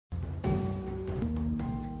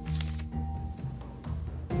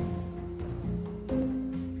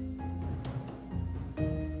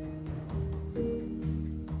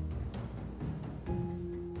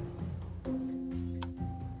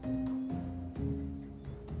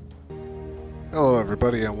Hello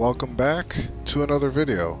everybody and welcome back to another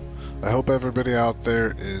video. I hope everybody out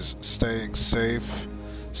there is staying safe,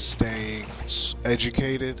 staying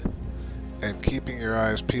educated, and keeping your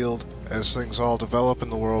eyes peeled as things all develop in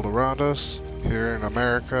the world around us here in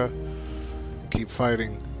America, and keep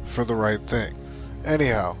fighting for the right thing.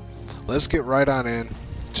 Anyhow, let's get right on in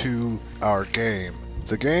to our game.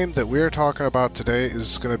 The game that we're talking about today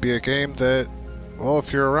is going to be a game that, well,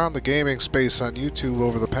 if you're around the gaming space on YouTube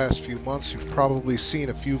over the past few months, you've probably seen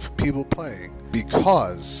a few people playing,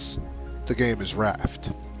 because the game is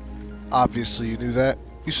Raft. Obviously you knew that.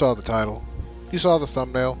 You saw the title, you saw the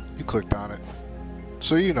thumbnail, you clicked on it,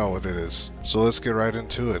 so you know what it is. So let's get right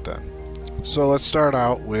into it then. So let's start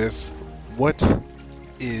out with, what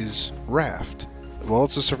is Raft? Well,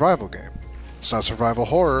 it's a survival game. It's not survival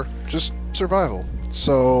horror, just survival.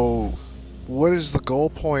 So what is the goal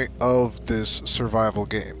point of this survival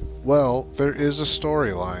game? Well, there is a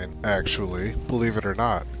storyline, actually, believe it or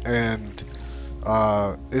not, and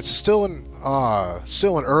it's still in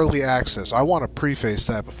early access. I want to preface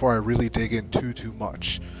that before I really dig in too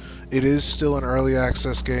much. It is still an early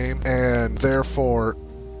access game, and therefore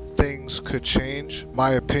things could change. My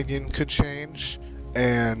opinion could change,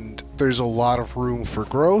 and there's a lot of room for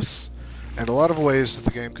growth and a lot of ways that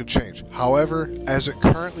the game could change. However, as it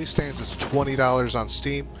currently stands, it's $20 on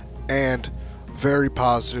Steam and very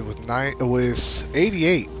positive with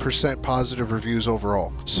 88% positive reviews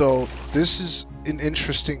overall. So this is an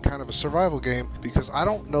interesting kind of a survival game because I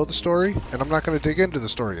don't know the story and I'm not going to dig into the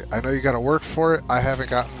story. I know you got to work for it. I haven't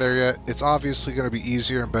gotten there yet. It's obviously going to be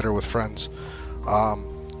easier and better with friends. I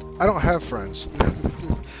don't have friends.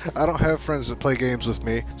 I don't have friends that play games with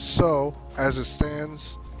me. So as it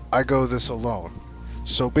stands, I go this alone.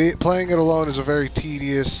 So playing it alone is a very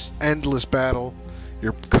tedious, endless battle.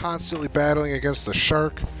 You're constantly battling against the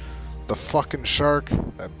shark, the fucking shark,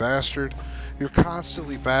 that bastard. You're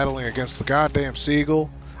constantly battling against the goddamn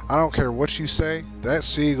seagull. I don't care what you say, that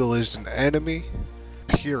seagull is an enemy,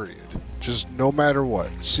 period. Just no matter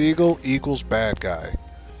what. Seagull equals bad guy.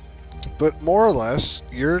 But more or less,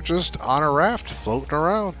 you're just on a raft floating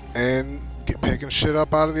around and picking shit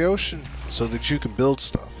up out of the ocean so that you can build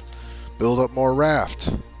stuff. Build up more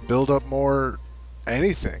raft, build up more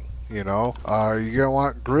anything, you know. You're going to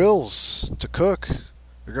want grills to cook.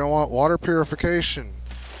 You're going to want water purification.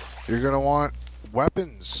 You're going to want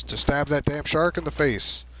weapons to stab that damn shark in the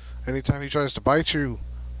face anytime he tries to bite you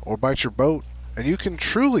or bite your boat. And you can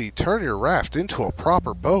truly turn your raft into a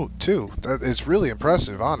proper boat too. It's really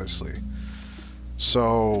impressive, honestly.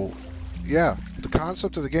 So, yeah, the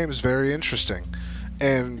concept of the game is very interesting.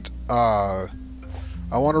 And,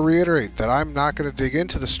 I want to reiterate that I'm not going to dig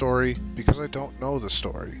into the story because I don't know the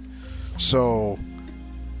story. So,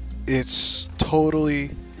 it's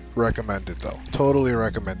totally recommended though. Totally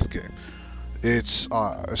recommended game. It's,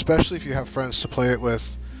 especially if you have friends to play it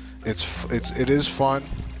with, it is fun.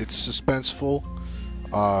 It's suspenseful.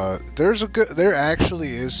 There actually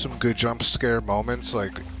is some good jump scare moments,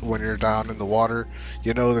 like when you're down in the water,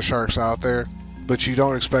 you know the shark's out there, but you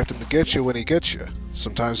don't expect him to get you when he gets you.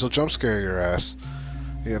 Sometimes he'll jump scare your ass.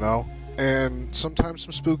 You know, and sometimes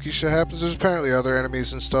some spooky shit happens. There's apparently other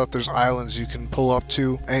enemies and stuff. There's islands you can pull up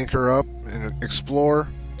to, anchor up, and explore.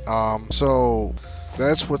 So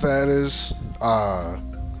that's what that is.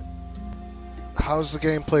 How's the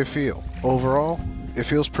gameplay feel? Overall, it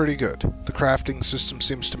feels pretty good. The crafting system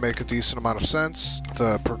seems to make a decent amount of sense.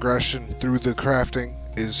 The progression through the crafting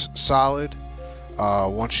is solid.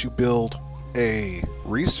 Once you build a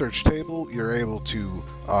research table, you're able to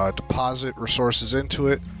deposit resources into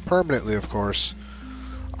it permanently, of course,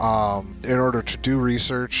 in order to do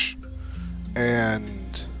research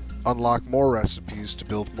and unlock more recipes to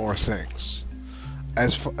build more things.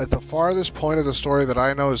 At the farthest point of the story that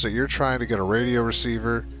I know is that you're trying to get a radio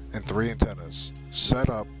receiver and 3 antennas set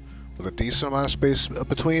up with a decent amount of space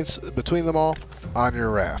between them all on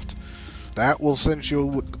your raft. That will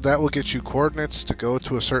get you coordinates to go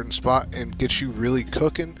to a certain spot and get you really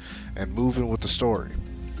cooking and moving with the story.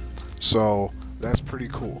 So that's pretty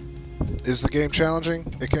cool. Is the game challenging?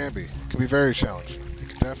 It can be. It can be very challenging. It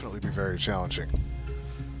can definitely be very challenging.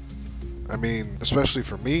 I mean, especially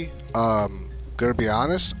for me, gonna be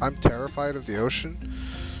honest, I'm terrified of the ocean.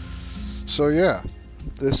 So yeah,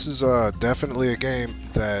 this is definitely a game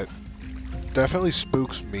that definitely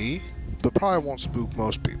spooks me, but probably won't spook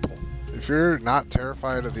most people. If you're not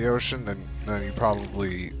terrified of the ocean, then you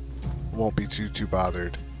probably won't be too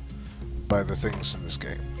bothered by the things in this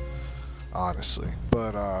game, honestly.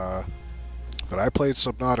 But I played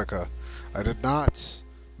Subnautica. I did not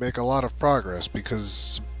make a lot of progress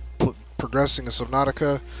because progressing in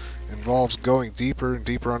Subnautica involves going deeper and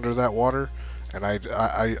deeper under that water, and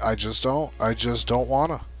I just don't. I just don't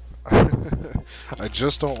wanna. I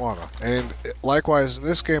just don't wanna. And likewise, in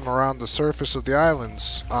this game, around the surface of the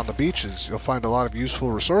islands, on the beaches, you'll find a lot of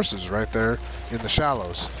useful resources right there in the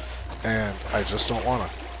shallows. And I just don't wanna.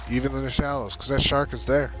 Even in the shallows, because that shark is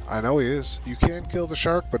there. I know he is. You can kill the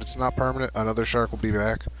shark, but it's not permanent. Another shark will be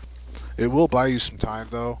back. It will buy you some time,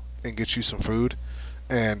 though, and get you some food.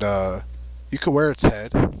 And you can wear its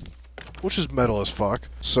head, which is metal as fuck.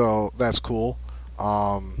 So that's cool.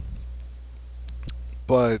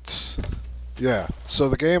 But yeah, so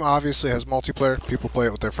the game obviously has multiplayer. People play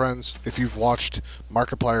it with their friends. If you've watched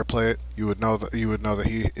Markiplier play it, you would know that he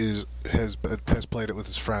has played it with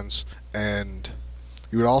his friends, and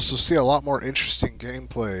you would also see a lot more interesting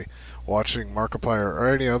gameplay watching Markiplier or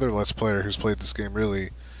any other Let's Player who's played this game. Really,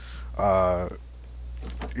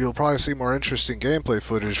 you'll probably see more interesting gameplay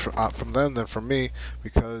footage from them than from me,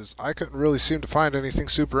 because I couldn't really seem to find anything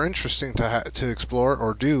super interesting to explore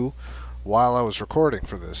or do while I was recording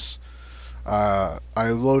for this. I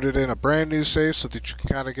loaded in a brand new save so that you can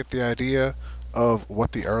kind of get the idea of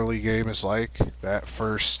what the early game is like. That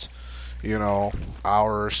first,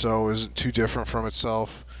 hour or so isn't too different from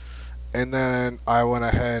itself. And then I went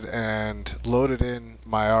ahead and loaded in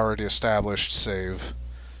my already established save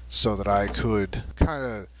so that I could kind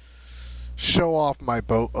of show off my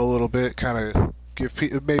boat a little bit, kind of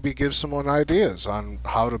give someone ideas on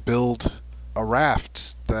how to build a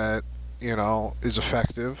raft that is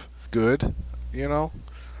effective, good,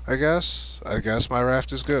 I guess my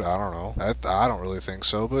raft is good. I don't know. I don't really think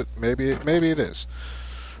so, but maybe it is.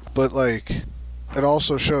 But it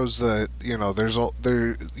also shows that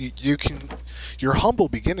your humble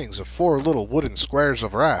beginnings of 4 little wooden squares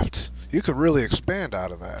of raft, you could really expand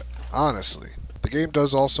out of that. Honestly, the game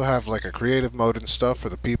does also have a creative mode and stuff for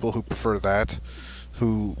the people who prefer that,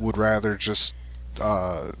 who would rather just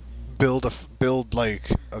build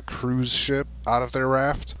a cruise ship out of their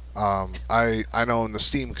raft. I know in the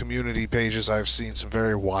Steam community pages I've seen some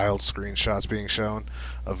very wild screenshots being shown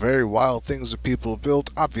of very wild things that people have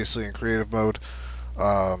built, obviously in creative mode.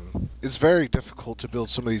 It's very difficult to build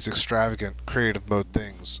some of these extravagant creative mode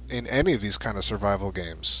things in any of these kind of survival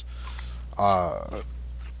games.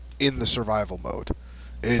 In the survival mode,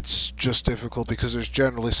 it's just difficult because there's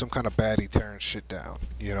generally some kind of baddie tearing shit down,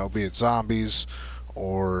 be it zombies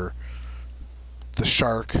or the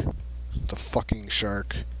shark, the fucking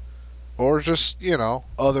shark, or just,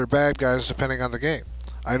 other bad guys depending on the game.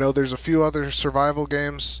 I know there's a few other survival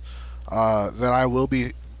games that I will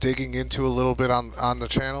be digging into a little bit on the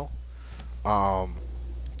channel. I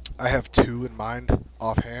have 2 in mind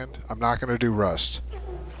offhand. I'm not going to do Rust.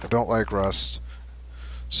 I don't like Rust,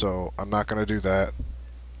 so I'm not going to do that.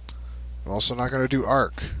 I'm also not going to do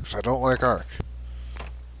Ark, because I don't like Ark.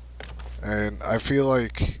 And I feel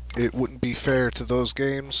like it wouldn't be fair to those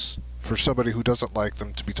games for somebody who doesn't like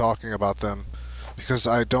them to be talking about them, because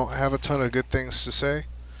I don't have a ton of good things to say.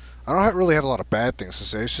 I don't really have a lot of bad things to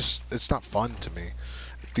say. It's not fun to me.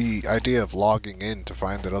 The idea of logging in to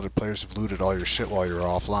find that other players have looted all your shit while you're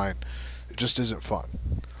offline, it just isn't fun.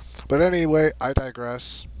 But anyway, I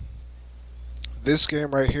digress. This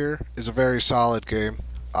game right here is a very solid game.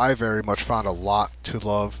 I very much found a lot to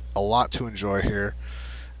love, a lot to enjoy here,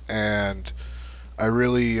 and I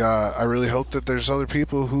really hope that there's other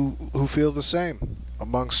people who feel the same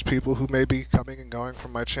amongst people who may be coming and going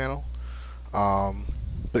from my channel.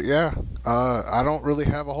 But yeah, I don't really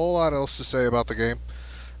have a whole lot else to say about the game.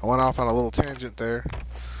 I went off on a little tangent there.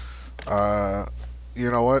 You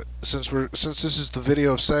know what? Since this is the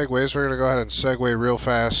video of segues, we're gonna go ahead and segue real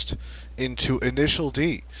fast into Initial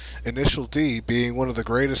D. Initial D being one of the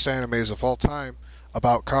greatest animes of all time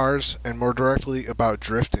about cars, and more directly about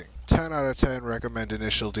drifting. 10 out of 10 recommend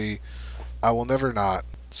Initial D. I will never not.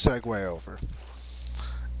 Segue over.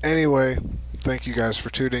 Anyway, thank you guys for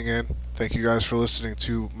tuning in. Thank you guys for listening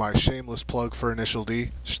to my shameless plug for Initial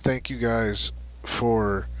D. Thank you guys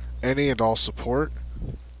for any and all support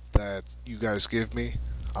that you guys give me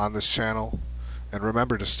on this channel. And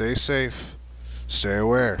remember to stay safe, stay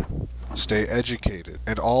aware, stay educated,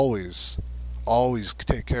 and always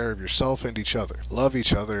take care of yourself and each other. Love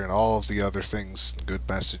each other, and all of the other things, good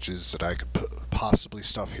messages that I could possibly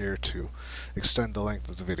stuff here to extend the length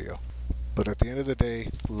of the video. But at the end of the day,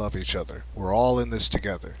 love each other. We're all in this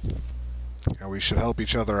together, and we should help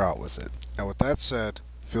each other out with it. And with that said,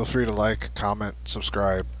 feel free to like, comment,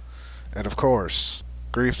 subscribe, and of course,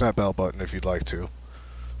 grief that bell button if you'd like to.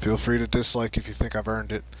 Feel free to dislike if you think I've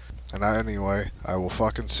earned it. And anyway, I will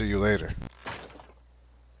fucking see you later.